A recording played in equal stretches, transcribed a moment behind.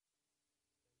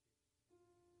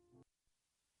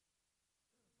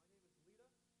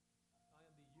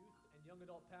young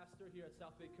adult pastor here at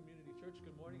South Bay Community Church.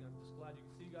 Good morning. I'm just glad you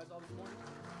can see you guys all this morning.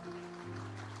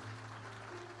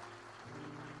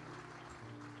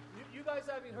 You guys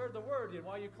haven't heard the word yet.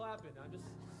 Why are you clapping? I'm just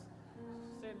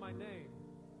saying my name.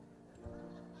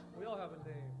 We all have a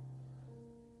name.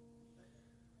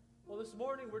 Well, this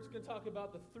morning we're just going to talk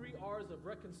about the 3 R's of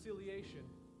reconciliation.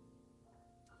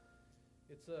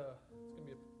 It's going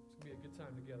to be a good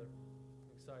time together.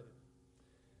 I'm excited.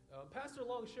 Pastor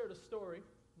Long shared a story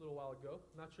a little while ago.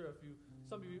 I'm not sure if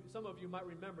some of you might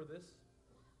remember this,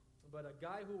 but a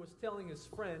guy who was telling his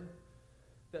friend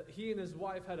that he and his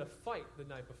wife had a fight the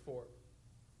night before.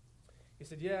 He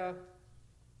said, "Yeah,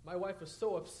 my wife was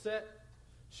so upset,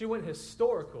 she went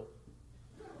historical."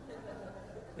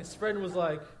 His friend was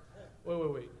like,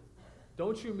 Wait.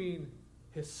 Don't you mean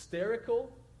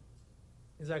hysterical?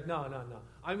 He's like, No.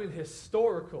 I mean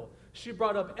historical. She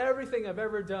brought up everything I've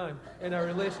ever done in our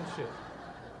relationship.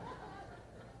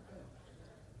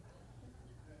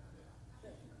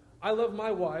 I love my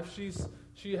wife.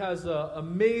 She has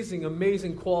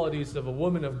amazing qualities of a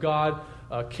woman of God,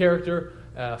 character,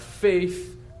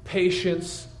 faith,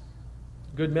 patience,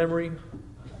 good memory.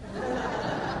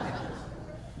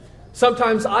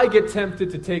 Sometimes I get tempted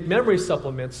to take memory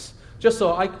supplements just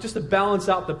to balance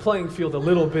out the playing field a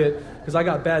little bit, because I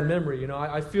got bad memory. You know,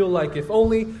 I feel like if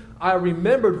only I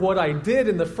remembered what I did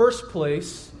in the first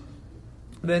place,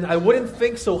 then I wouldn't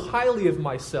think so highly of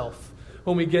myself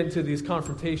when we get into these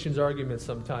confrontations, arguments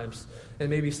sometimes, and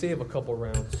maybe save a couple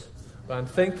rounds. But I'm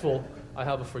thankful I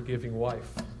have a forgiving wife.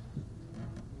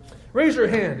 Raise your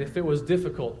hand if it was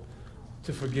difficult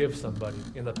to forgive somebody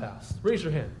in the past. Raise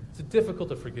your hand. Is it difficult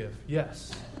to forgive?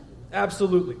 Yes,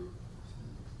 absolutely.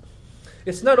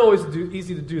 It's not always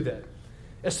easy to do that,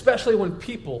 especially when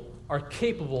people are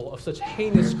capable of such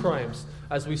heinous crimes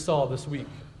as we saw this week.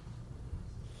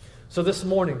 So this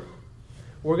morning,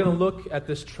 we're going to look at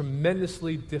this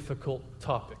tremendously difficult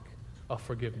topic of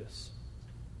forgiveness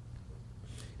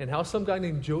and how some guy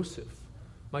named Joseph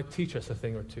might teach us a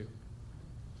thing or two.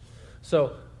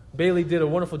 So, Bailey did a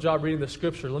wonderful job reading the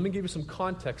scripture. Let me give you some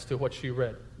context to what she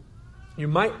read. You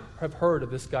might have heard of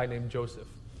this guy named Joseph.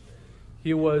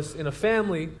 He was in a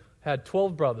family, had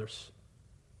 12 brothers.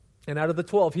 And out of the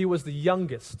 12, he was the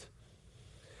youngest.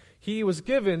 He was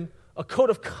given a coat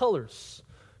of colors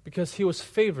because he was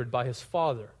favored by his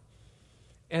father.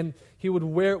 And he would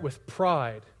wear it with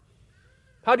pride.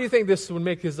 How do you think this would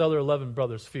make his other 11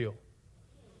 brothers feel?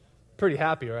 Pretty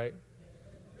happy, right?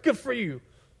 Good for you.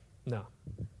 No.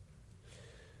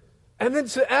 And then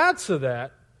to add to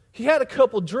that, he had a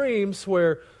couple dreams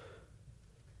where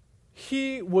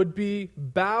he would be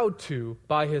bowed to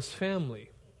by his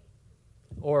family.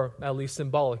 Or at least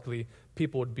symbolically,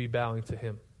 people would be bowing to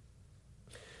him.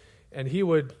 And he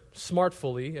would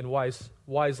smartfully and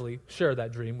wisely share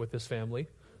that dream with his family,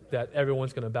 that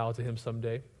everyone's going to bow to him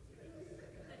someday.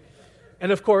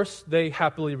 And of course, they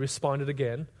happily responded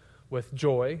again with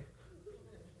joy.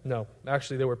 No,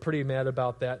 actually, they were pretty mad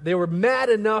about that. They were mad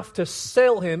enough to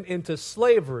sell him into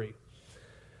slavery.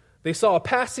 They saw a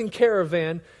passing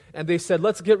caravan, and they said,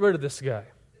 "Let's get rid of this guy."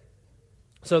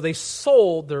 So they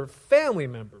sold their family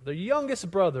member, their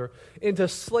youngest brother, into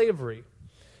slavery.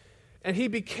 And he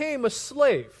became a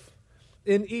slave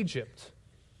in Egypt.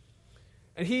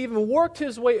 And he even worked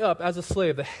his way up as a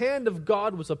slave. The hand of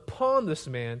God was upon this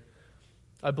man.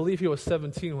 I believe he was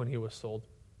 17 when he was sold.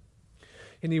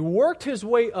 And he worked his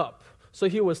way up. So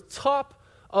he was top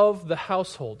of the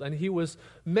household. And he was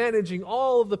managing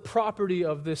all of the property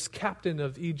of this captain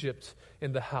of Egypt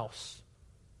in the house.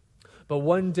 But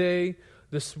one day,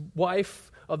 this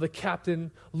wife of the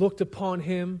captain looked upon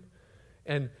him,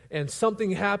 and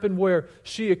something happened where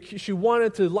she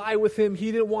wanted to lie with him.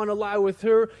 He didn't want to lie with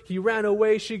her. He ran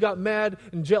away. She got mad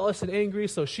and jealous and angry,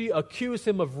 so she accused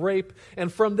him of rape.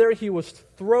 And from there, he was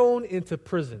thrown into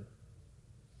prison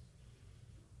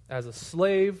as a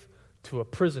slave to a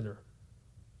prisoner.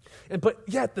 But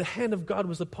yet the hand of God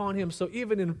was upon him. So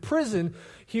even in prison,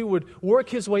 he would work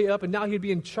his way up, and now he'd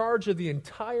be in charge of the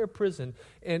entire prison,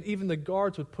 and even the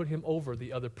guards would put him over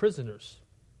the other prisoners.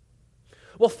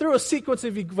 Well, through a sequence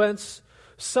of events,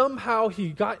 somehow he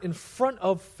got in front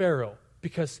of Pharaoh,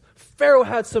 because Pharaoh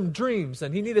had some dreams,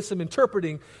 and he needed some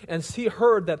interpreting, and he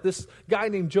heard that this guy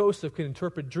named Joseph could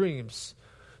interpret dreams.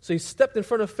 So he stepped in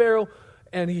front of Pharaoh,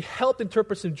 and he helped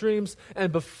interpret some dreams,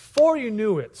 and before you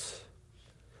knew it,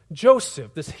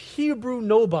 Joseph, this Hebrew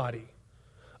nobody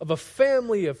of a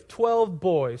family of 12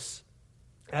 boys,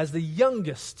 as the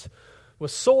youngest,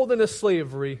 was sold into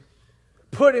slavery,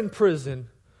 put in prison.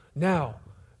 Now,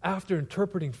 after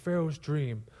interpreting Pharaoh's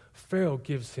dream, Pharaoh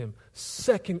gives him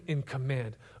second in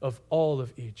command of all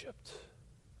of Egypt.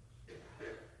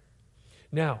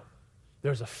 Now,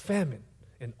 there's a famine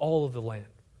in all of the land.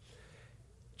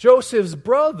 Joseph's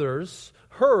brothers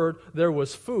heard there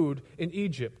was food in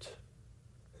Egypt.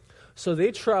 So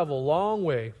they travel a long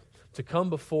way to come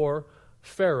before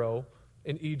Pharaoh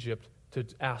in Egypt to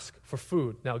ask for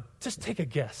food. Now, just take a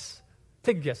guess.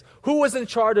 Take a guess. Who was in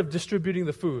charge of distributing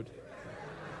the food?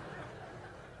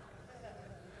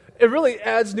 It really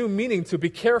adds new meaning to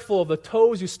be careful of the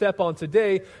toes you step on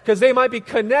today, because they might be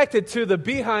connected to the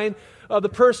behind of the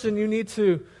person you need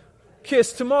to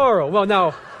kiss tomorrow. Well,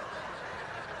 now,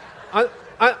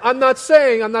 I'm not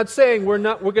saying we're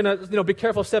gonna be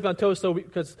careful of stepping on toes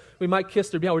because we might kiss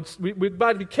their behind. We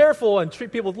might be careful and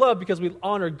treat people with love because we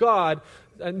honor God,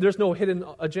 and there's no hidden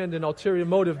agenda and ulterior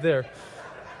motive there.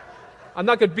 I'm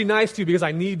not going to be nice to you because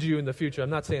I need you in the future. I'm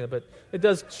not saying that, but it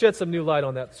does shed some new light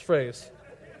on that phrase.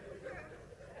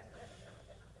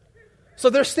 So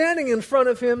they're standing in front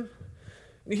of him.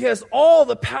 And he has all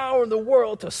the power in the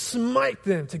world to smite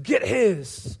them, to get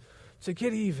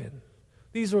even.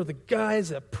 These are the guys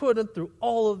that put him through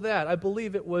all of that. I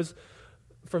believe it was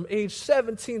from age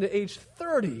 17 to age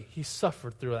 30 he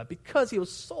suffered through that because he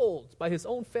was sold by his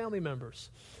own family members.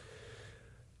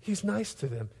 He's nice to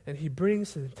them, and he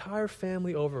brings the entire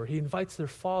family over. He invites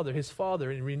his father,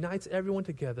 and he reunites everyone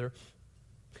together.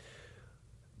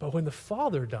 But when the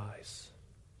father dies,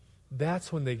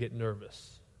 that's when they get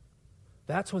nervous.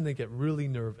 That's when they get really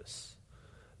nervous.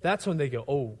 That's when they go,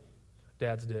 oh,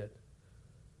 Dad's dead.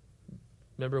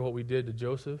 Remember what we did to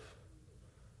Joseph?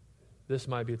 This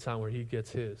might be a time where he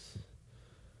gets his.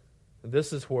 And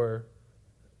this is where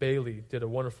Bailey did a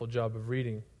wonderful job of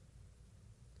reading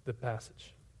the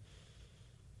passage.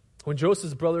 When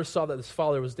Joseph's brothers saw that his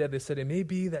father was dead, they said, it may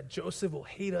be that Joseph will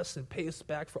hate us and pay us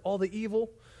back for all the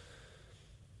evil.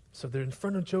 So they're in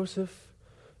front of Joseph,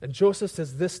 and Joseph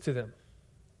says this to them: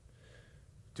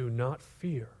 do not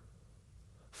fear,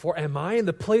 for am I in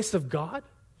the place of God?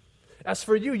 As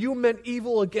for you, you meant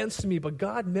evil against me, but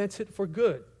God meant it for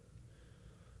good,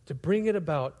 to bring it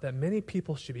about that many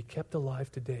people should be kept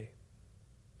alive today.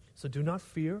 So do not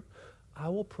fear, I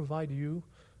will provide you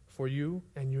for you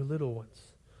and your little ones.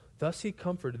 Thus he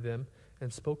comforted them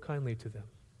and spoke kindly to them.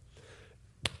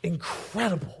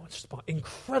 Incredible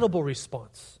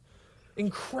response.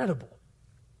 Incredible.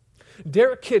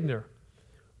 Derek Kidner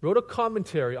wrote a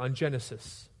commentary on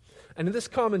Genesis. And in this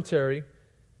commentary,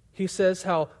 he says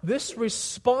how this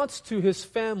response to his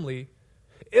family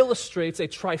illustrates a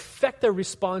trifecta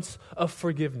response of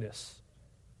forgiveness,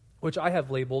 which I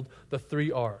have labeled the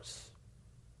 3 R's.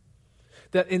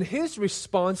 That in his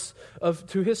response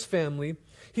to his family,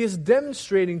 he is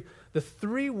demonstrating the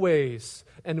 3 ways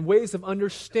and ways of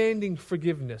understanding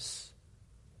forgiveness.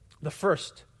 The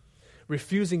first,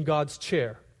 refusing God's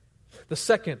chair. The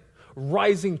second,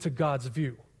 rising to God's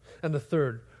view. And the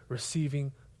third,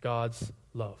 receiving God's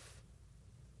love.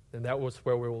 And that was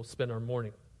where we will spend our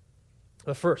morning.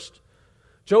 The first,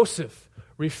 Joseph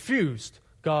refused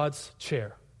God's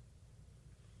chair.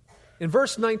 In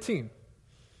verse 19,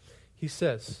 he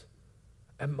says,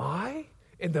 am I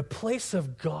in the place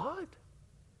of God?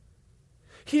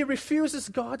 He refuses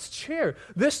God's chair.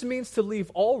 This means to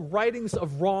leave all writings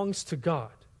of wrongs to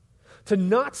God, to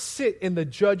not sit in the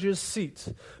judge's seat,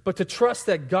 but to trust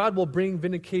that God will bring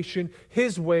vindication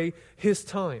His way, His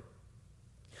time.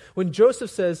 When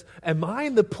Joseph says, am I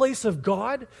in the place of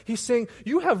God? He's saying,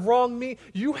 you have wronged me,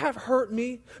 you have hurt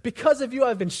me. Because of you,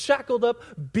 I've been shackled up,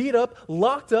 beat up,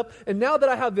 locked up, and now that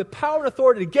I have the power and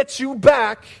authority to get you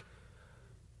back,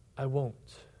 I won't.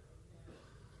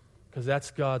 Because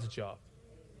that's God's job.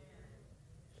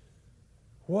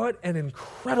 What an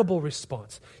incredible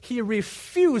response. He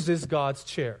refuses God's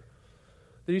chair.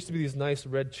 There used to be these nice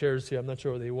red chairs here. I'm not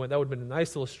sure where they went. That would have been a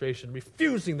nice illustration.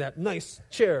 Refusing that nice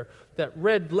chair, that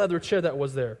red leather chair that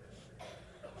was there.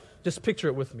 Just picture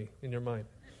it with me in your mind.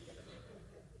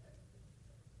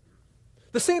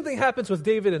 The same thing happens with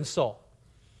David and Saul.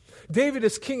 David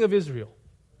is king of Israel.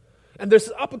 And there's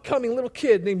an up-and-coming little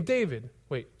kid named David.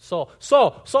 Saul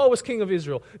was king of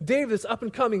Israel. David, this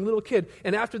up-and-coming little kid.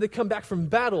 And after they come back from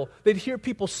battle, they'd hear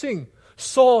people sing,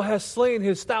 Saul has slain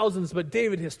his thousands, but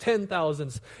David his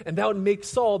 10,000s. And that would make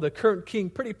Saul, the current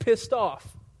king, pretty pissed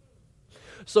off.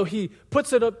 So he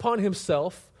puts it upon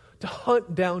himself to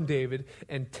hunt down David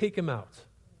and take him out.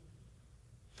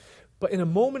 But in a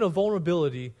moment of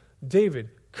vulnerability, David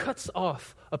cuts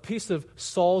off a piece of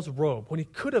Saul's robe. When he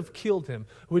could have killed him,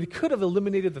 when he could have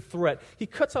eliminated the threat, he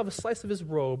cuts off a slice of his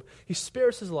robe, he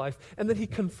spares his life, and then he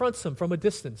confronts him from a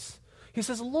distance. He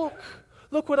says, look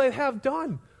what I have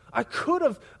done. I could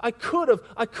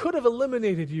have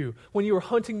eliminated you when you were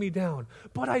hunting me down,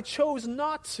 but I chose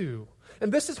not to.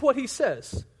 And this is what he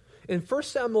says in 1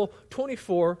 Samuel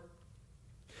 24,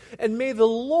 and may the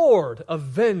Lord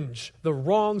avenge the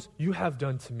wrongs you have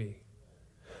done to me.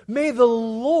 May the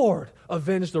Lord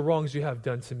avenge the wrongs you have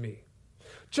done to me.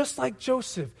 Just like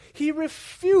Joseph, he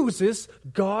refuses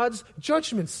God's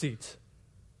judgment seat.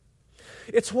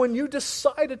 It's when you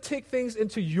decide to take things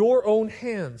into your own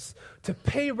hands, to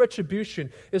pay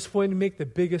retribution, is when you make the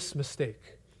biggest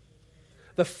mistake.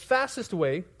 The fastest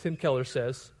way, Tim Keller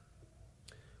says,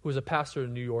 who is a pastor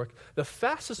in New York, the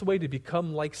fastest way to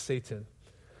become like Satan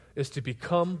is to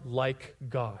become like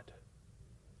God.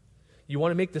 You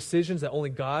want to make decisions that only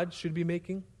God should be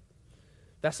making?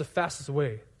 That's the fastest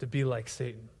way to be like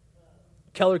Satan.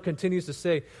 Keller continues to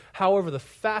say, however, the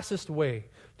fastest way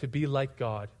to be like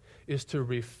God is to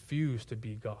refuse to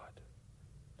be God.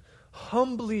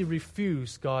 Humbly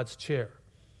refuse God's chair.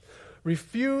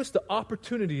 Refuse the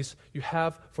opportunities you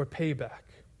have for payback.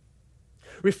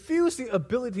 Refuse the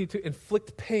ability to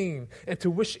inflict pain and to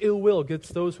wish ill will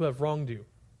against those who have wronged you.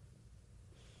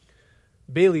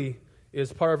 Bailey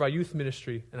is part of our youth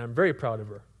ministry, and I'm very proud of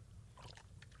her.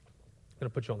 I'm going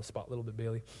to put you on the spot a little bit,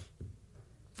 Bailey.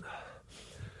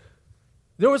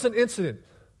 There was an incident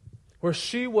where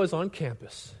she was on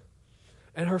campus,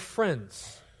 and her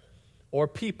friends or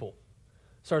people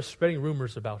started spreading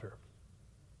rumors about her.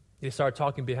 They started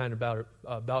talking about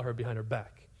her behind her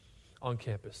back on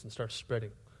campus and started spreading.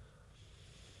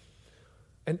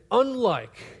 And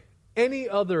unlike any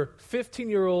other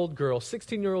 15-year-old girl,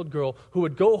 16-year-old girl who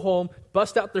would go home,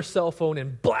 bust out their cell phone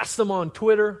and blast them on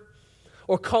Twitter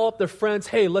or call up their friends,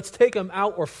 hey, let's take them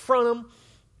out or front them,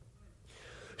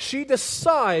 she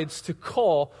decides to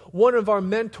call one of our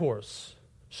mentors,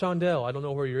 Shondell, I don't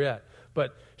know where you're at,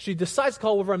 but she decides to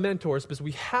call one of our mentors because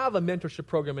we have a mentorship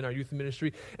program in our youth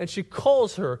ministry, and she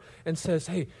calls her and says,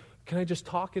 hey, can I just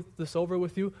talk this over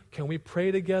with you? Can we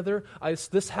pray together?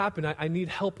 This happened. I need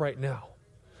help right now.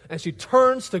 And she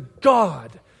turns to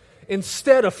God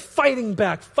instead of fighting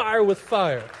back fire with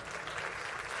fire.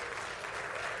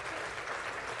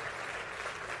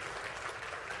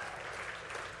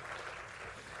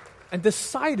 And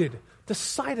decided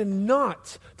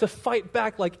not to fight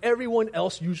back like everyone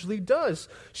else usually does.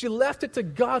 She left it to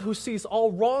God who sees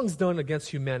all wrongs done against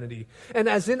humanity. And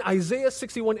as in Isaiah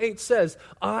 61:8 says,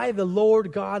 I, the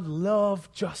Lord God, love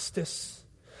justice.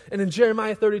 And in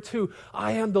Jeremiah 32,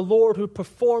 I am the Lord who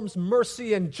performs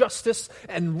mercy and justice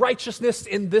and righteousness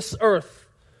in this earth.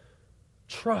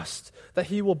 Trust that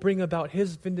he will bring about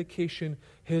his vindication,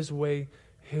 his way,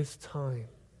 his time.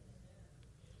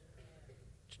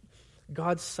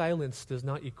 God's silence does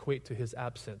not equate to his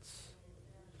absence.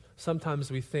 Sometimes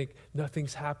we think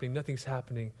nothing's happening.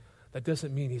 That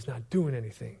doesn't mean he's not doing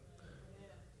anything.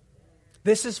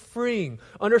 This is freeing.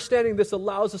 Understanding this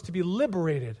allows us to be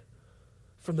liberated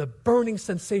from the burning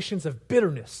sensations of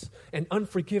bitterness and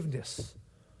unforgiveness.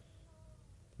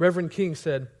 Reverend King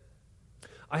said,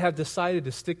 I have decided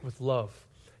to stick with love.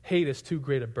 Hate is too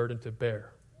great a burden to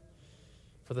bear.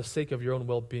 For the sake of your own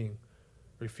well-being,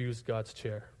 refuse God's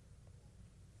chair.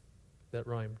 That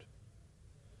rhymed.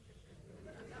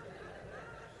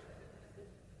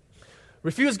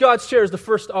 Refuse God's chair is the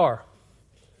first R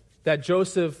that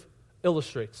Joseph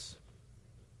illustrates.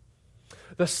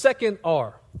 The second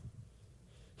R,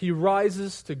 he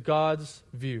rises to God's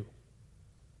view.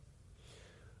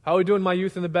 How are we doing, my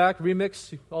youth in the back?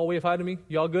 Remix, all wave hi to me.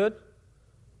 Y'all good?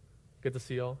 Good to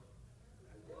see y'all.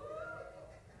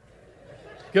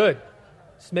 Good.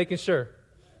 Just making sure.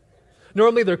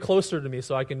 Normally they're closer to me,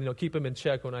 so I can keep them in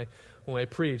check when I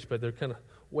preach, but they're kind of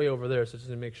way over there, so just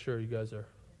to make sure you guys are.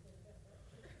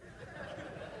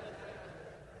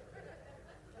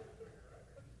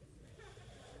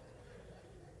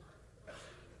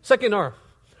 Second R,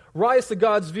 rise to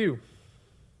God's view.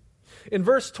 In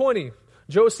verse 20,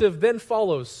 Joseph then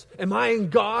follows, am I in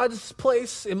God's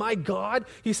place? Am I God?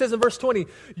 He says in verse 20,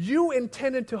 you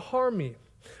intended to harm me,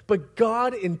 but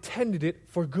God intended it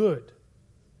for good.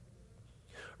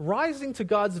 Rising to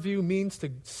God's view means to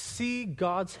see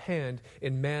God's hand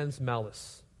in man's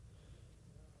malice.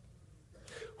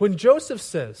 When Joseph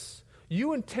says,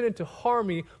 you intended to harm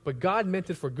me, but God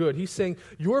meant it for good, he's saying,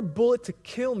 your bullet to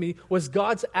kill me was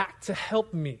God's act to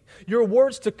help me. Your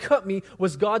words to cut me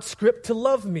was God's script to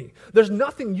love me. There's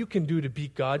nothing you can do to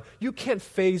beat God. You can't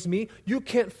faze me. You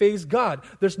can't faze God.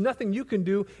 There's nothing you can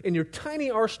do in your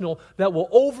tiny arsenal that will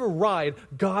override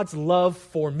God's love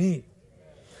for me.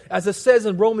 As it says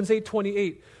in Romans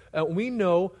 8:28, we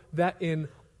know that in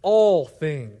all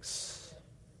things,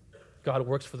 God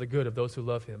works for the good of those who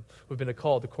love him, who have been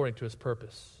called according to his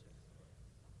purpose.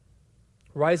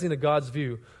 Rising to God's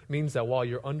view means that while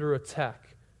you're under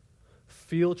attack,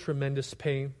 feel tremendous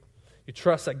pain, You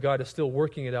trust that God is still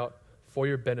working it out for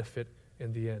your benefit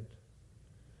in the end.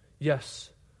 Yes,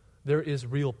 there is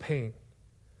real pain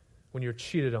when you're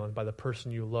cheated on by the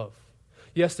person you love.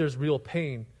 Yes, there's real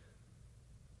pain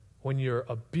when you're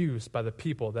abused by the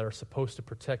people that are supposed to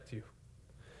protect you.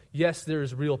 Yes, there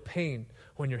is real pain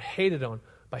when you're hated on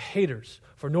by haters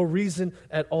for no reason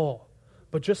at all.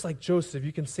 But just like Joseph,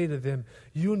 you can say to them,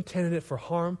 you intended it for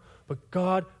harm, but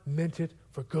God meant it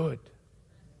for good.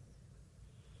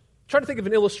 Try to think of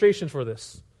an illustration for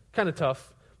this. Kind of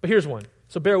tough, but here's one.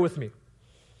 So bear with me.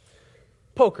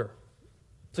 Poker.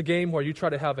 It's a game where you try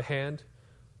to have a hand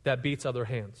that beats other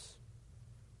hands.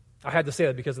 I had to say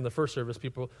that because in the first service,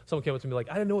 someone came up to me like,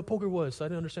 I didn't know what poker was, so I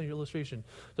didn't understand your illustration.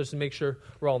 So just to make sure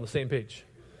we're all on the same page.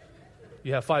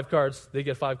 You have 5 cards, they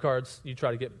get 5 cards, you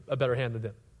try to get a better hand than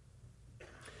them.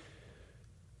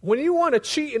 When you want to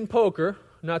cheat in poker,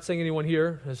 I'm not saying anyone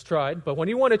here has tried, but when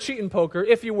you want to cheat in poker,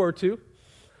 if you were to,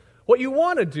 what you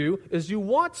want to do is you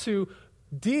want to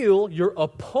deal your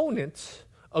opponent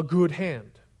a good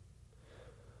hand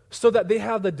so that they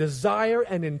have the desire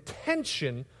and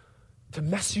intention to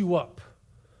mess you up,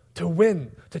 to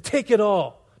win, to take it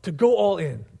all, to go all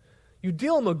in. You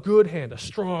deal them a good hand, a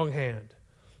strong hand,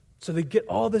 so they get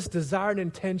all this desire and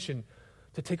intention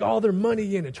to take all their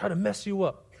money in and try to mess you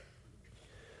up.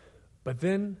 But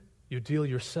then you deal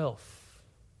yourself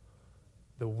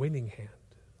the winning hand.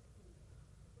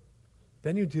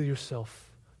 Then you deal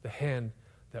yourself the hand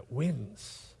that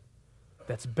wins,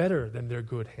 that's better than their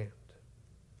good hand.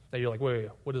 Now you're like, wait,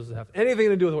 what does it have anything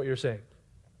to do with what you're saying?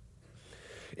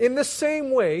 In the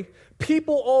same way,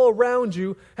 people all around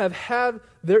you have had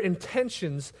their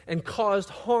intentions and caused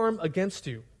harm against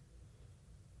you.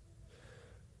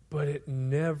 But it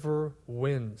never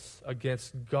wins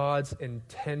against God's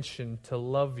intention to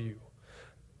love you.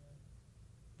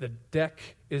 The deck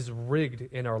is rigged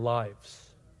in our lives.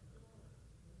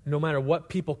 No matter what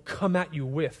people come at you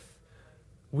with,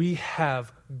 we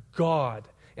have God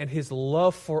and His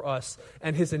love for us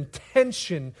and His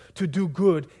intention to do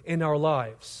good in our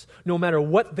lives. No matter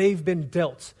what they've been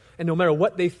dealt and no matter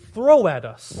what they throw at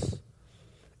us,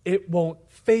 it won't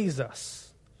faze us.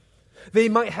 They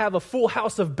might have a full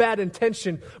house of bad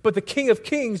intention, but the King of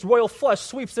Kings, royal flush,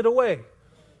 sweeps it away.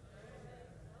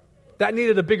 That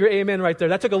needed a bigger amen right there.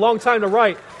 That took a long time to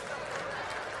write.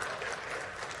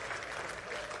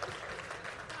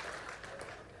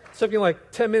 It took me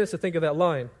like 10 minutes to think of that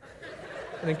line.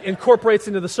 And it incorporates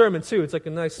into the sermon too. It's like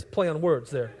a nice play on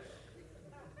words there.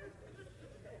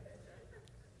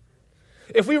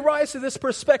 If we rise to this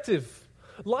perspective,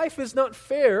 life is not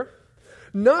fair,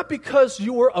 not because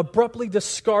you were abruptly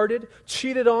discarded,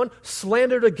 cheated on,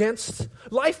 slandered against.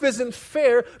 Life isn't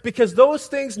fair because those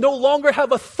things no longer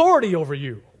have authority over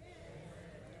you.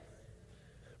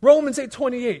 Romans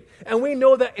 8:28, and we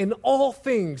know that in all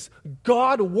things,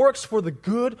 God works for the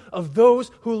good of those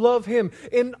who love Him.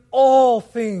 In all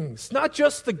things. Not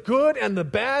just the good and the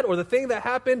bad or the thing that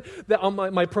happened that on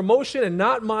my promotion and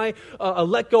not my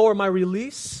let go or my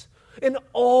release. In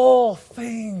all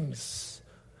things.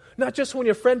 Not just when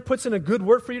your friend puts in a good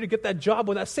word for you to get that job,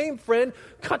 when that same friend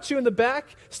cuts you in the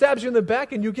back, stabs you in the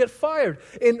back, and you get fired.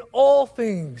 In all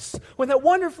things. When that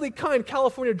wonderfully kind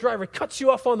California driver cuts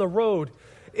you off on the road.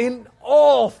 In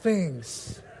all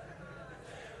things.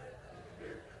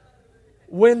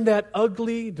 When that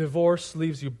ugly divorce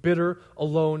leaves you bitter,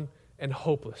 alone, and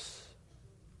hopeless.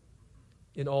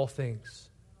 In all things.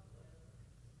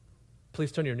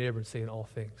 Please turn to your neighbor and say, in all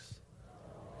things.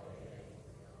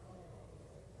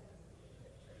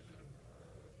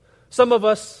 Some of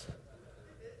us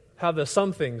have the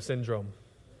something syndrome.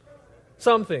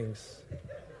 Some things.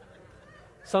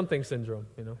 Something syndrome,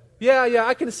 you know. Yeah,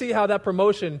 I can see how that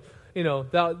promotion, you know,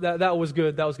 that was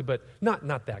good, but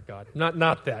not that God.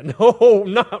 Not that.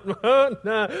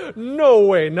 No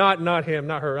way, not him,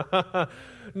 not her.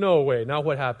 No way, not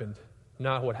what happened.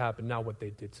 Not what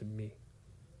they did to me.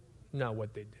 Not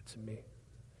what they did to me.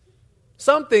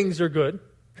 Some things are good.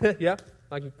 Yeah,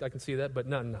 I can see that, but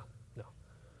no.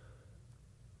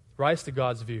 Rise to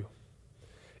God's view.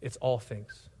 It's all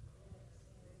things.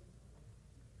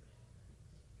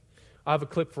 I have a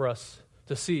clip for us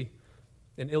to see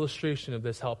an illustration of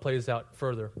this, how it plays out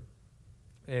further.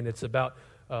 And it's about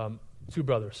 2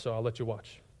 brothers, so I'll let you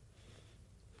watch.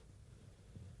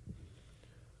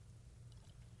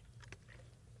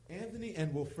 Anthony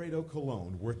and Wilfredo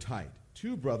Colon were tight.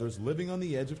 2 brothers living on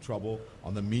the edge of trouble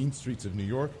on the mean streets of New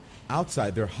York,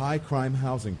 outside their high-crime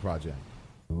housing project.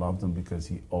 I loved him because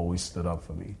he always stood up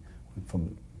for me.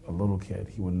 From a little kid,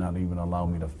 he would not even allow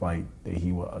me to fight.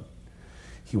 He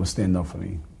would stand up for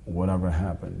me, whatever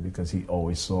happened, because he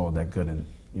always saw that good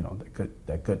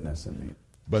that goodness in me.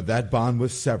 But that bond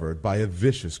was severed by a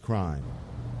vicious crime.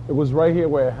 It was right here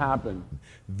where it happened.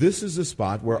 This is the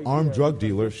spot where armed drug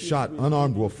dealers shot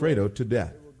unarmed Wilfredo to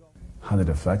death. How did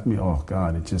it affect me? Oh,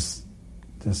 God, it just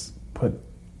put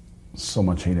so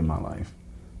much hate in my life.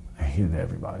 I hated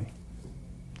everybody.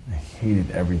 I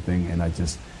hated everything, and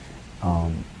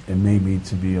it made me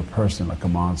to be a person like a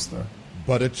monster.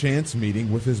 But a chance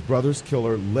meeting with his brother's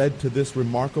killer led to this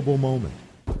remarkable moment.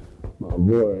 My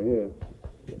boy, yeah.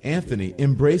 Anthony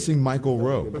embracing Michael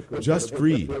Rowe, just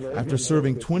freed after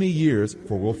serving 20 years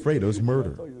for Wilfredo's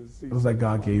murder. It was like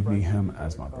God gave me him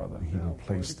as my brother. He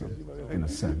replaced him, in a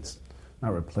sense.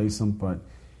 Not replace him, but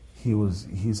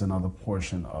he's another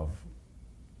portion of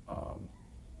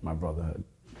my brotherhood.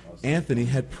 Anthony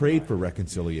had prayed for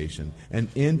reconciliation, an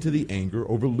end to the anger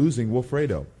over losing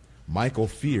Wilfredo. Michael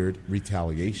feared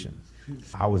retaliation.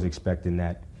 I was expecting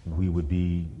that we would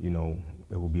be,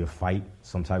 it would be a fight,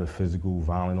 some type of physical,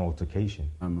 violent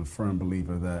altercation. I'm a firm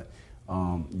believer that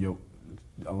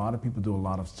a lot of people do a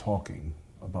lot of talking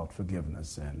about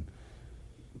forgiveness,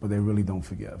 but they really don't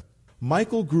forgive.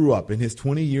 Michael grew up in his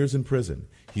 20 years in prison.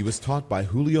 He was taught by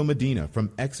Julio Medina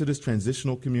from Exodus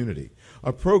Transitional Community,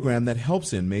 a program that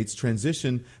helps inmates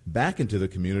transition back into the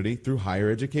community through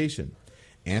higher education.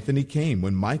 Anthony came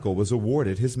when Michael was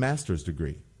awarded his master's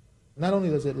degree. Not only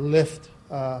does it lift,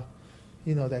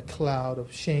 that cloud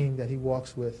of shame that he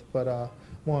walks with, but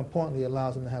more importantly,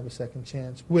 allows him to have a second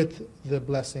chance with the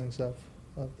blessings of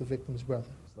the victim's brother.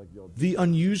 The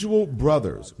unusual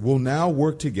brothers will now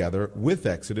work together with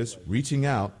Exodus, reaching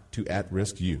out to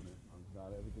at-risk youth.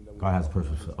 God has a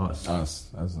purpose for us.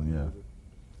 Yeah.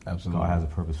 Absolutely. God has a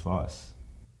purpose for us.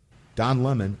 Don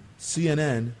Lemon,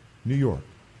 CNN, New York.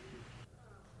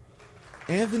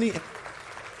 Anthony...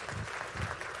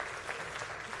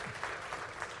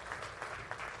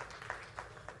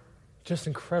 Just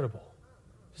incredible.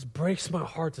 Just breaks my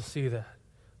heart to see that.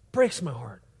 Breaks my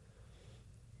heart.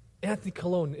 Anthony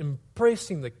Colon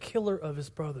embracing the killer of his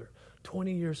brother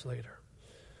 20 years later.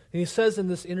 And he says in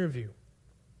this interview,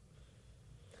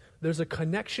 there's a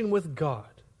connection with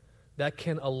God that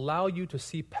can allow you to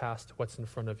see past what's in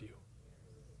front of you.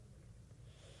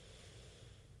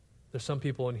 There's some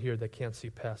people in here that can't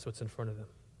see past what's in front of them.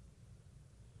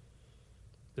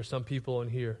 There's some people in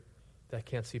here that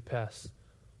can't see past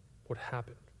what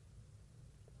happened,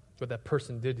 what that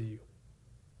person did to you.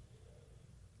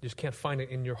 You just can't find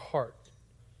it in your heart.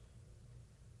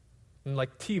 And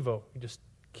like TiVo, you just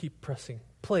keep pressing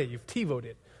play. You've TiVo'd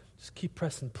it. Just keep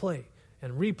pressing play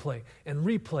and replay and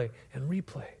replay and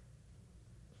replay.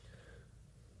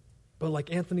 But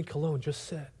like Anthony Colon just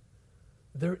said,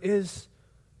 there is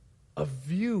a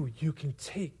view you can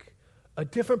take, a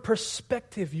different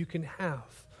perspective you can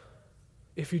have.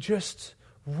 If you just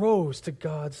rose to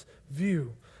God's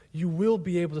view, you will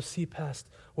be able to see past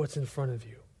what's in front of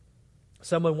you.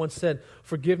 Someone once said,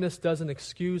 forgiveness doesn't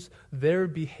excuse their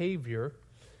behavior,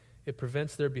 it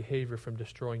prevents their behavior from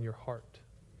destroying your heart.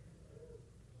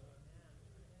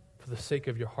 For the sake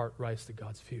of your heart, rise to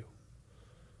God's view.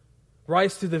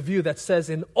 Rise to the view that says,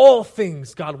 in all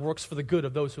things, God works for the good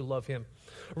of those who love Him.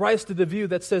 Rise to the view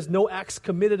that says, no acts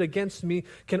committed against me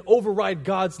can override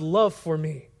God's love for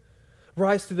me.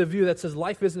 Rise to the view that says,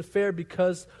 life isn't fair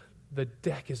because the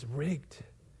deck is rigged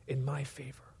in my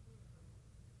favor.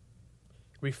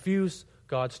 Refuse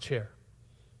God's chair.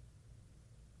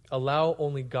 Allow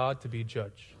only God to be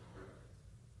judge.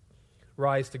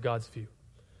 Rise to God's view.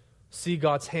 See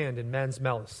God's hand in man's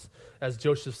malice. As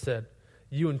Joseph said,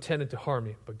 you intended to harm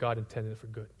me, but God intended it for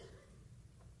good.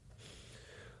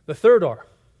 The third R,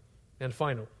 and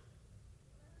final.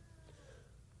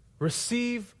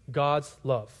 Receive God's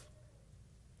love.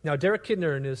 Now, Derek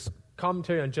Kidner, in his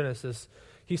commentary on Genesis,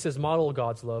 he says model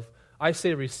God's love. I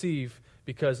say receive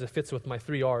because it fits with my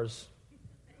 3 R's.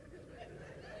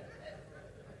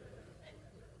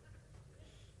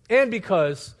 And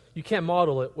because you can't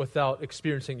model it without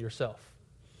experiencing it yourself.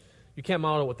 You can't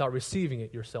model it without receiving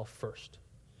it yourself first.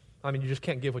 I mean, you just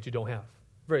can't give what you don't have.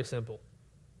 Very simple.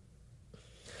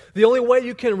 The only way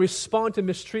you can respond to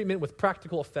mistreatment with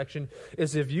practical affection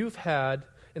is if you've had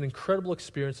an incredible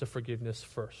experience of forgiveness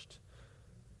first.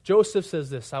 Joseph says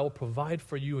this, I will provide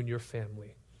for you and your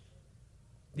family.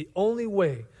 The only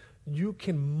way you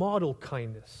can model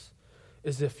kindness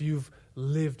is if you've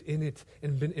lived in it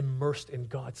and been immersed in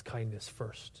God's kindness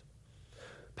first.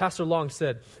 Pastor Long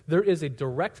said, there is a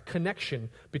direct connection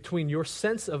between your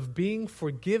sense of being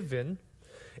forgiven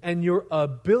and your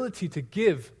ability to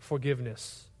give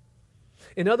forgiveness.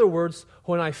 In other words,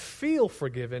 when I feel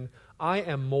forgiven, I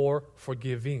am more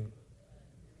forgiving.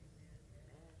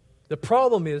 The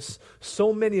problem is,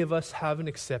 so many of us haven't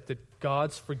accepted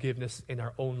God's forgiveness in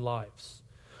our own lives.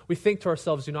 We think to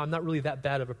ourselves, I'm not really that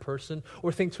bad of a person.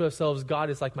 Or think to ourselves, God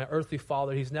is like my earthly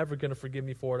father. He's never going to forgive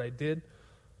me for what I did.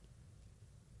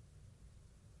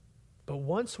 But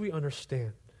once we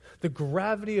understand the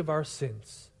gravity of our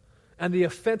sins and the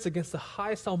offense against the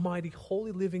highest, almighty,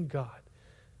 holy, living God,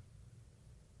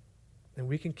 then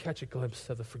we can catch a glimpse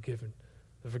of the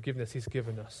forgiveness He's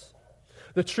given us.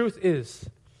 The truth is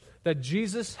that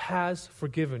Jesus has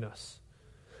forgiven us.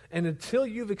 And until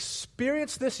you've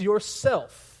experienced this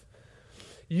yourself,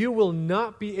 you will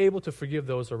not be able to forgive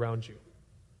those around you.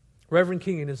 Reverend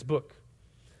King, in his book,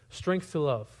 Strength to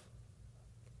Love,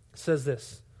 says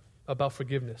this about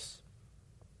forgiveness.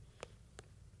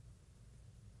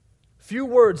 Few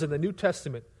words in the New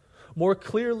Testament more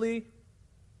clearly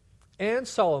and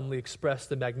solemnly express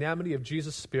the magnanimity of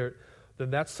Jesus' Spirit than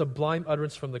that sublime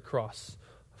utterance from the cross.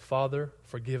 Father,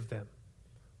 forgive them,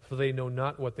 for they know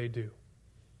not what they do.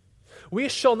 We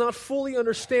shall not fully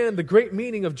understand the great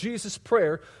meaning of Jesus'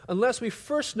 prayer unless we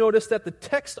first notice that the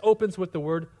text opens with the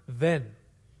word then.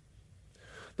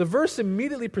 The verse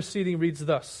immediately preceding reads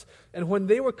thus, and when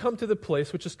they were come to the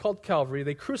place which is called Calvary,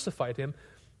 they crucified him.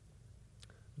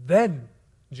 Then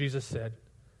Jesus said,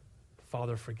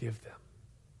 Father, forgive them.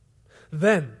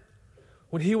 Then,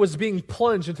 when he was being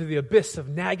plunged into the abyss of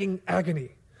nagging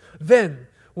agony, then,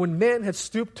 when man had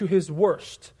stooped to his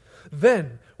worst,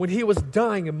 then, when he was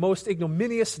dying a most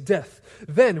ignominious death,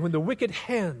 then, when the wicked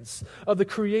hands of the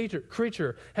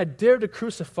creature had dared to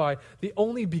crucify the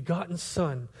only begotten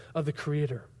Son of the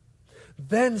Creator,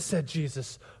 then said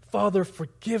Jesus, Father,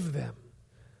 forgive them.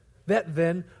 That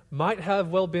then might have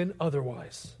well been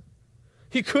otherwise.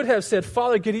 He could have said,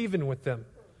 Father, get even with them.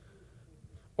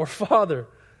 Or, Father,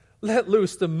 let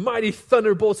loose the mighty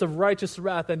thunderbolts of righteous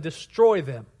wrath and destroy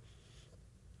them.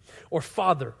 Or,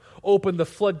 Father, open the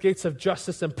floodgates of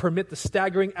justice and permit the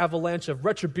staggering avalanche of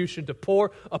retribution to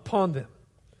pour upon them.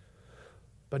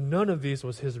 But none of these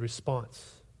was his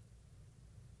response.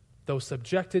 Though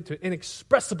subjected to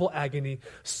inexpressible agony,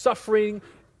 suffering,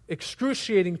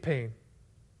 excruciating pain,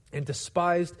 and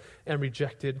despised and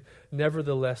rejected,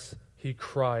 nevertheless he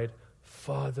cried,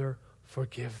 Father,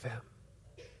 forgive them.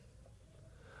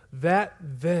 That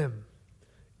them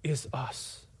is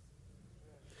us.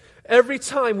 Every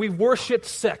time we've worshipped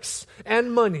sex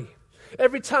and money,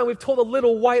 every time we've told a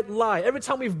little white lie, every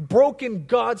time we've broken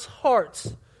God's heart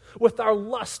with our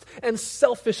lust and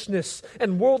selfishness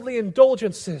and worldly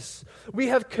indulgences, we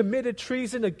have committed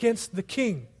treason against the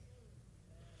King.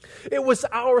 It was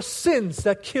our sins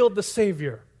that killed the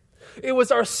Savior. It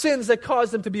was our sins that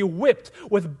caused him to be whipped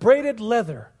with braided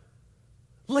leather,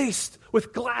 laced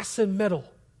with glass and metal.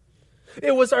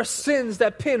 It was our sins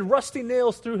that pinned rusty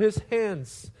nails through his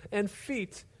hands and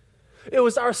feet. It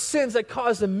was our sins that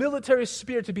caused a military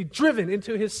spear to be driven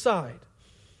into his side.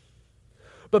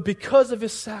 But because of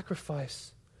his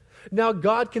sacrifice, now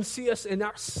God can see us in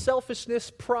our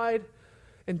selfishness, pride,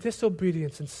 and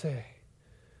disobedience and say,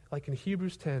 like in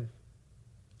Hebrews 10,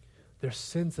 their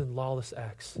sins and lawless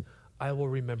acts I will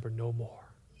remember no more.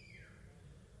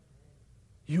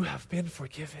 You have been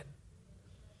forgiven.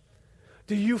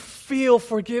 Do you feel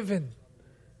forgiven?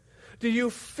 Do you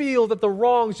feel that the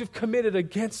wrongs you've committed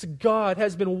against God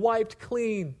has been wiped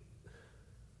clean?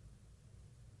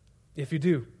 If you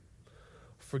do,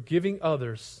 forgiving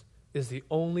others is the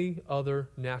only other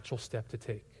natural step to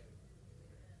take.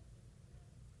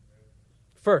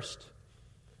 First,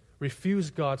 refuse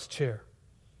God's chair.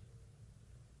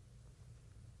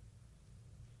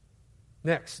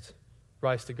 Next,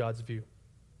 rise to God's view.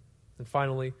 And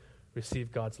finally,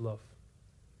 receive God's love.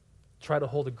 Try to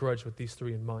hold a grudge with these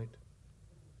three in mind.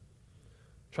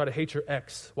 Try to hate your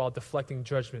ex while deflecting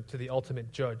judgment to the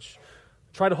ultimate judge.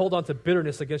 Try to hold on to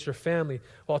bitterness against your family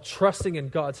while trusting in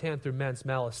God's hand through man's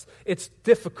malice. It's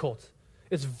difficult.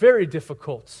 It's very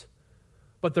difficult.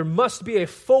 But there must be a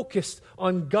focus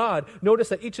on God. Notice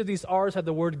that each of these R's have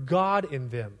the word God in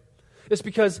them. It's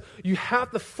because you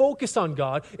have to focus on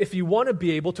God if you want to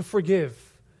be able to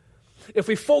forgive. If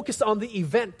we focus on the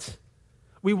event,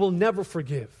 we will never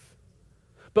forgive.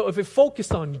 But if we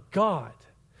focus on God,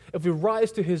 if we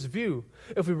rise to his view,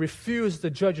 if we refuse the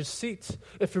judge's seat,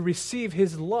 if we receive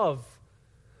his love,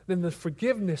 then the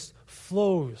forgiveness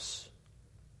flows.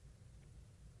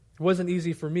 It wasn't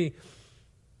easy for me.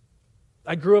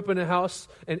 I grew up in a house,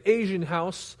 an Asian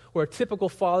house, where a typical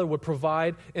father would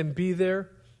provide and be there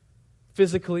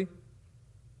physically.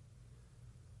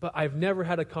 But I've never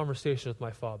had a conversation with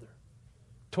my father.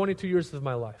 22 years of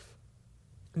my life.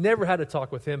 Never had a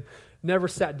talk with him. Never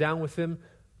sat down with him.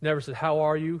 Never said, how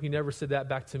are you? He never said that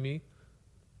back to me.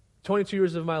 22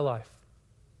 years of my life.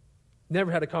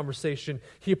 Never had a conversation.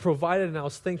 He provided, and I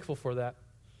was thankful for that.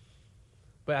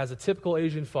 But as a typical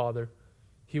Asian father,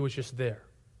 he was just there.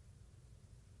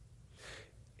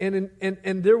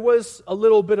 And there was a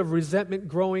little bit of resentment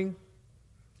growing.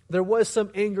 There was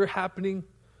some anger happening.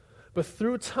 But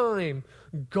through time,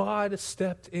 God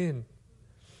stepped in,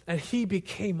 and He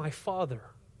became my father.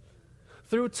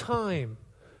 Through time,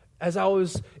 as I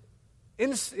was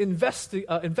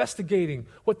investigating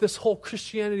what this whole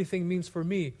Christianity thing means for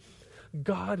me,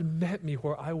 God met me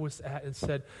where I was at and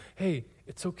said, hey,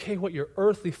 it's okay what your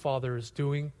earthly father is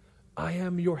doing. I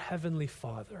am your heavenly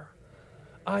Father.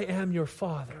 I am your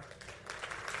Father.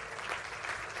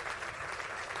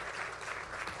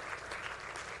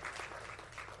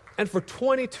 And for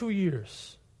 22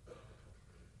 years,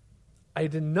 I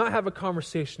did not have a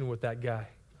conversation with that guy.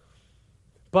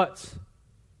 But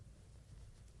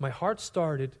my heart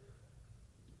started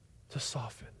to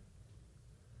soften.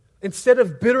 Instead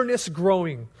of bitterness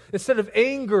growing, instead of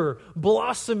anger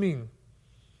blossoming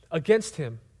against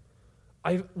him,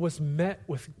 I was met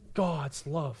with God's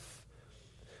love.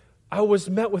 I was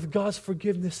met with God's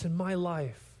forgiveness in my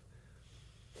life.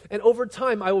 And over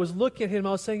time, I was looking at him,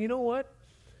 I was saying, you know what?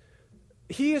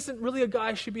 He isn't really a guy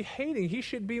I should be hating. He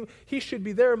should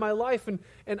be there in my life, and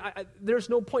there's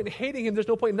no point in hating him. There's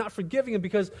no point in not forgiving him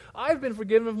because I've been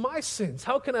forgiven of my sins.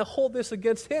 How can I hold this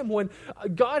against him when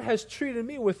God has treated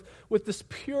me with this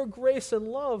pure grace and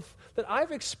love that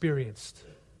I've experienced?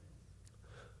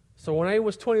 So when I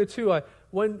was 22,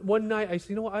 one night I said,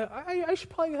 you know what, I should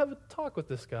probably have a talk with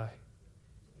this guy.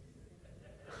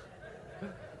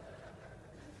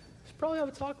 Should probably have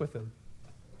a talk with him.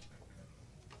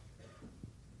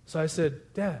 So I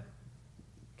said, Dad,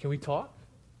 can we talk?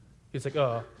 He's like,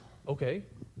 okay.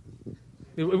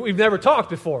 We've never talked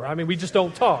before. I mean, we just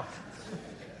don't talk.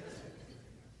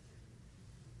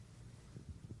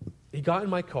 He got in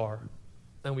my car,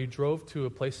 and we drove to a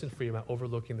place in Fremont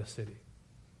overlooking the city.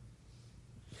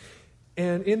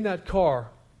 And in that car,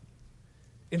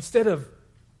 instead of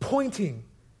pointing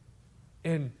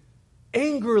and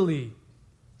angrily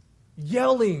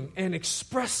yelling and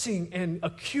expressing and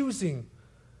accusing,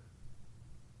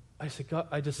 I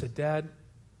just said, Dad,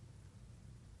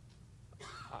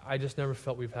 I just never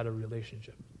felt we've had a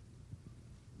relationship.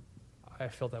 I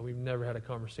felt that we've never had a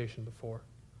conversation before.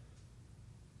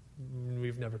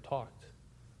 We've never talked.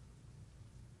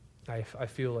 I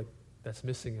feel like that's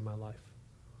missing in my life.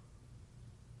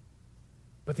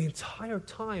 But the entire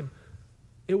time,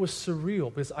 it was surreal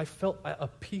because I felt a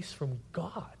peace from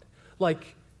God.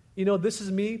 Like, this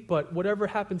is me, but whatever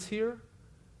happens here,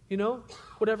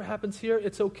 whatever happens here,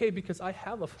 it's okay because I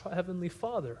have a heavenly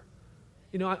Father.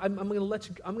 I'm going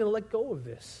to let go of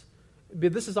this.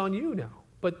 This is on you now.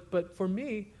 But for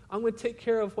me, I'm going to take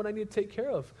care of what I need to take care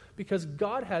of because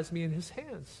God has me in His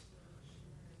hands.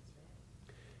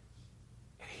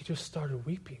 And he just started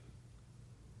weeping.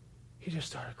 He just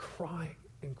started crying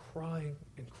and crying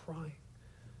and crying.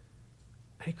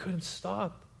 And he couldn't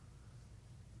stop.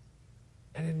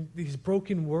 And in these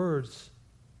broken words,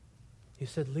 he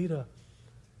said, Lita,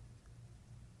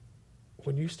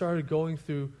 when you started going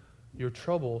through your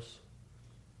troubles,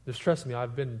 just trust me,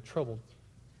 I've been troubled.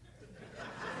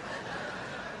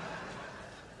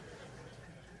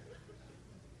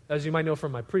 As you might know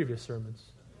from my previous sermons.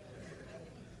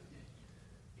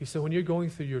 He said, when you're going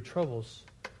through your troubles,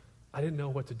 I didn't know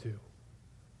what to do.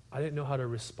 I didn't know how to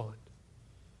respond.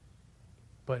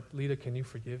 But Lita, can you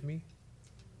forgive me?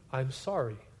 I'm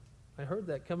sorry. I heard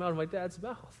that come out of my dad's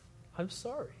mouth. I'm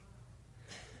sorry.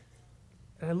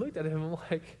 And I looked at him and I'm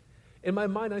like, in my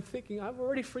mind, I'm thinking, I've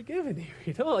already forgiven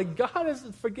you. Like God has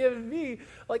forgiven me.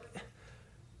 Like,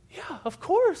 yeah, of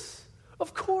course.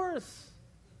 Of course.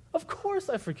 Of course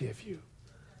I forgive you.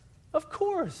 Of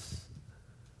course.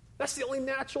 That's the only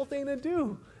natural thing to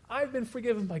do. I've been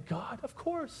forgiven by God. Of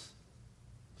course.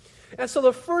 And so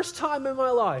the first time in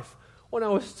my life, when I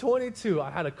was 22, I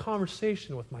had a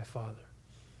conversation with my father.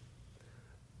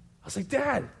 I was like,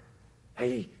 Dad,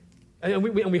 hey. And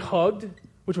we hugged,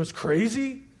 which was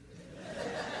crazy.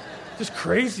 Just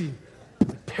crazy.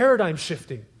 Paradigm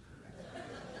shifting.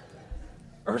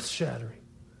 Earth shattering.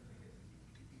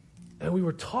 And we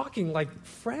were talking like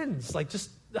friends. Like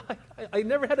just, I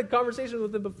never had a conversation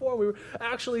with him before. We were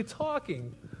actually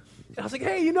talking. And I was like,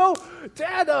 hey,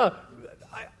 Dad,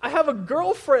 I have a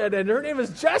girlfriend and her name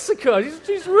is Jessica.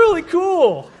 She's really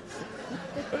cool.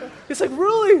 He's like,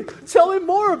 really? Tell me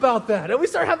more about that. And we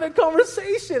started having a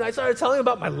conversation. I started telling him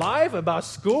about my life, about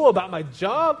school, about my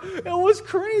job. It was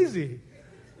crazy.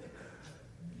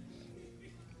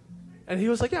 And he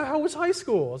was like, yeah, how was high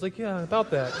school? I was like, yeah,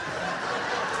 about that.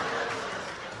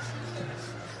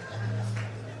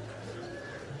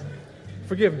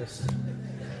 Forgiveness.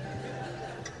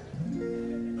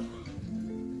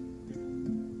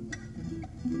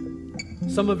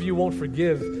 Some of you won't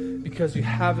forgive because you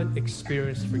haven't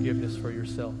experienced forgiveness for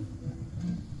yourself.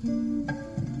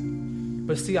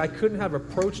 But see, I couldn't have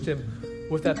approached him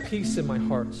with that peace in my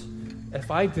heart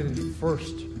if I didn't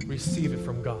first receive it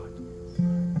from God.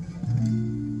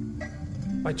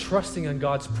 By trusting in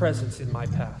God's presence in my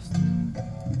past.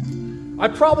 I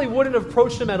probably wouldn't have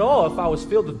approached him at all if I was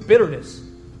filled with bitterness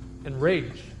and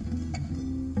rage.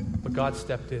 But God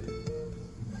stepped in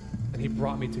and he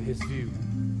brought me to his view.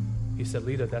 He said,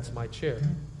 Lita, that's my chair.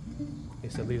 He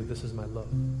said, Lita, this is my love.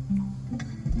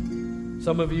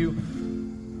 Some of you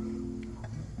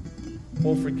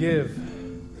won't forgive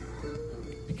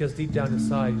because deep down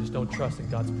inside you just don't trust in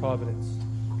God's providence.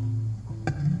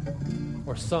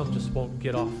 Or some just won't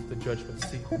get off the judgment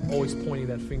seat, always pointing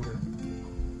that finger.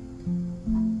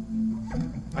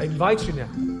 I invite you now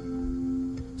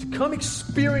to come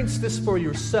experience this for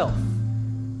yourself,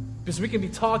 because we can be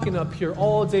talking up here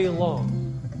all day long.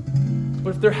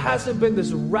 But if there hasn't been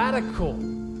this radical,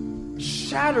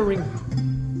 shattering,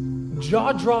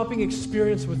 jaw-dropping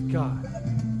experience with God,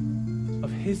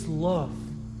 of his love,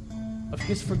 of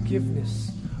his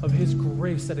forgiveness, of his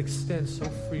grace that extends so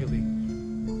freely,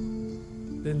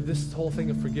 then this whole thing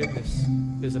of forgiveness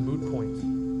is a moot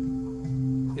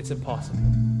point. It's impossible.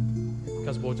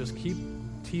 Because we'll just keep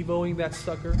TiVoing that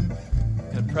sucker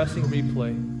and pressing replay,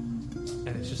 and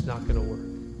it's just not going to work.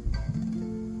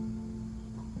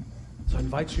 So I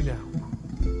invite you now.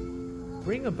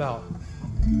 Bring about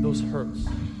those hurts.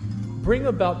 Bring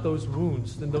about those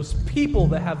wounds and those people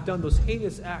that have done those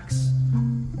heinous acts.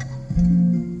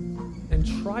 And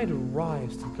try to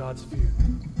rise to God's view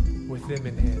with them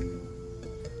in hand.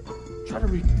 Try to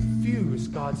refuse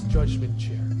God's judgment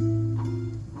chair.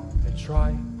 And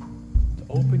try to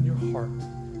open your heart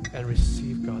and receive